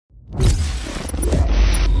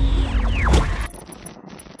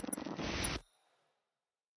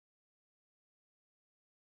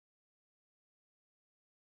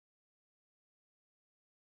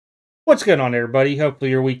What's going on, everybody? Hopefully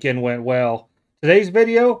your weekend went well. Today's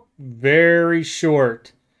video, very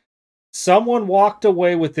short. Someone walked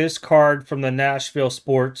away with this card from the Nashville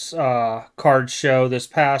Sports card show this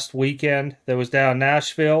past weekend that was down in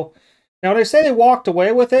Nashville. Now, when they say they walked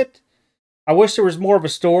away with it, I wish there was more of a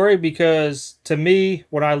story because to me,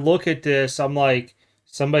 when I look at this, I'm like,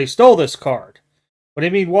 somebody stole this card. What do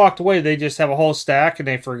you mean walked away? They just have a whole stack and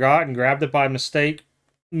they forgot and grabbed it by mistake?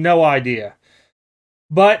 No idea.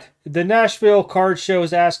 But the Nashville card show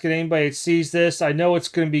is asking anybody that sees this. I know it's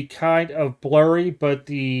going to be kind of blurry, but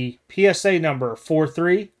the PSA number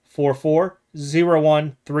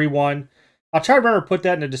 43440131. I'll try to remember to put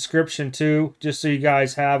that in the description too, just so you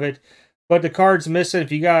guys have it. But the card's missing.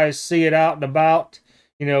 If you guys see it out and about,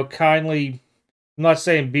 kindly, I'm not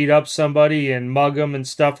saying beat up somebody and mug them and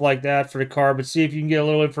stuff like that for the card, but see if you can get a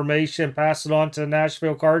little information, pass it on to the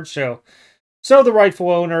Nashville card show. So the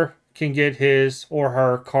rightful owner can get his or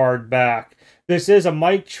her card back. This is a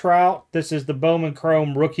Mike Trout. This is the Bowman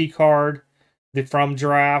Chrome rookie card from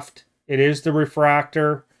draft. It is the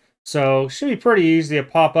Refractor. So should be pretty easy to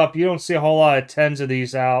pop up. You don't see a whole lot of 10s of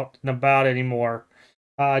these out and about anymore.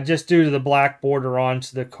 Just due to the black border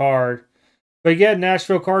onto the card. But again,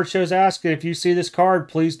 Nashville Card Show's asking if you see this card,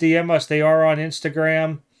 please DM us. They are on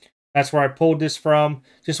Instagram. That's where I pulled this from.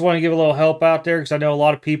 Just want to give a little help out there because I know a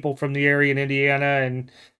lot of people from the area in Indiana and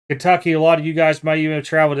Kentucky. A lot of you guys might even have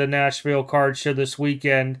traveled to Nashville Card Show this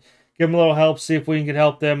weekend. Give them a little help, see if we can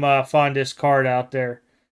help them find this card out there.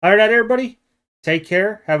 All right, everybody. Take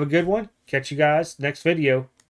care. Have a good one. Catch you guys next video.